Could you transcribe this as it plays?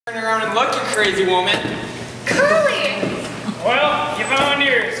Turn around and look, you crazy woman. Curly! Well, you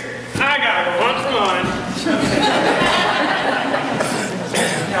volunteers. I gotta go hunt for mine.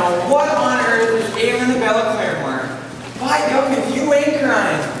 Now, what on earth is ailing the Bella Claremore? By God, if you ain't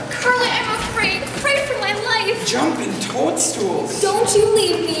crying. Curly, I'm afraid for my life. Jumping toadstools. Don't you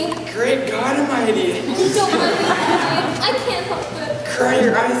leave me. Great God Almighty. Don't let me cry. I can't help it. Cry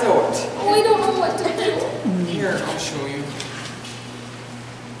your eyes out. Oh, I don't know what to do. Here, I'll show you.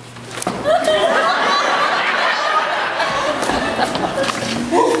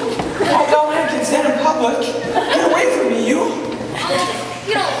 Oh, don't have consent in public. Get away from me, you.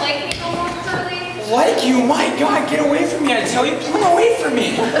 You don't like me no more, Curly? Like you? My God, get away from me, I tell you. Come away from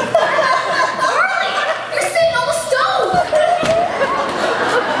me. Curly! You're sitting on the stove!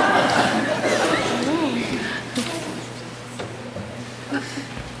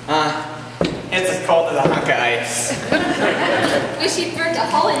 It's as cold as a hunk of ice. Wish you'd burnt a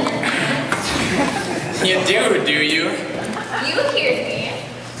hole in your pants. You do you? You heard me.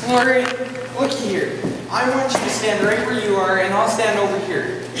 Lori, look here. I want you to stand right where you are, and I'll stand over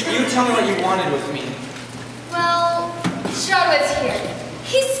here. You tell me what you wanted with me. Well, Charlotte's here.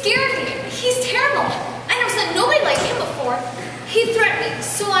 He scared me. He's terrible. I never said nobody liked him before. He threatened me,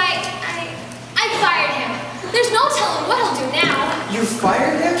 so I fired him. There's no telling what he'll do now. You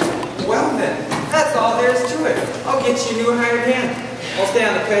fired him? Well then, that's all there is to it. I'll get you a new hired hand. I'll stay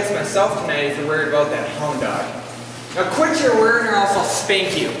on the place myself tonight if you're worried about that hound dog. Now quit your word or else I'll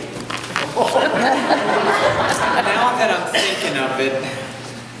spank you. Now that I'm thinking of it,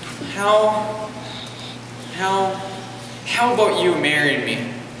 how about you marrying me?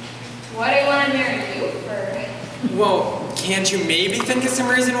 Why do you want to marry you for? Well, can't you maybe think of some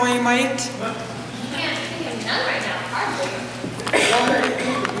reason why you might? I can't think of none right now, hardly.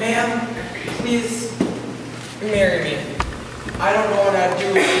 Ma'am, please marry me. I don't know what I'd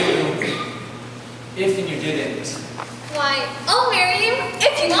do with you if you didn't. Why, I'll marry you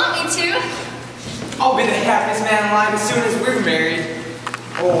if you want me to. I'll be the happiest man alive as soon as we're married.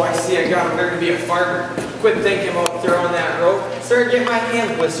 Oh, I see, I gotta learn to be a farmer. Quit thinking about throwing that rope. Start getting my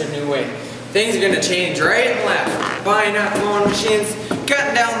hands blistered a new way. Things are gonna change right and left. Buying up mowing machines,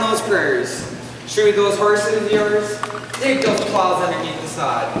 cutting down those prairies. Shoot those horses of yours. Dig those plows underneath the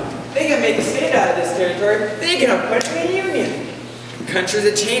sod. They can make a state out of this territory. They can put me in a union. Countries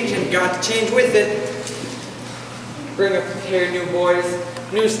are changing, got to change with it. Bring up a pair of new boys,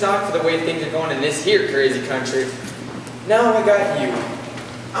 new stock for the way things are going in this here crazy country. Now I got you.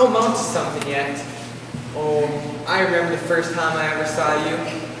 I'll mount to something yet. Oh, I remember the first time I ever saw you.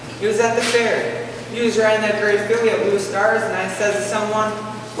 It was at the fair. You was riding that gray filly at Blue Stars, and I says to someone,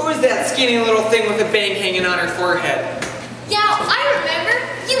 "Who is that skinny little thing with a bang hanging on her forehead?" Yeah, I remember.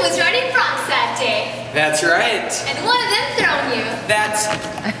 You was riding broncs that day. That's right. And one of them thrown you. That's...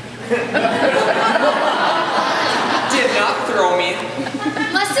 Did not throw me.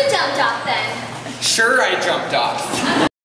 Must have jumped off then. Sure, I jumped off.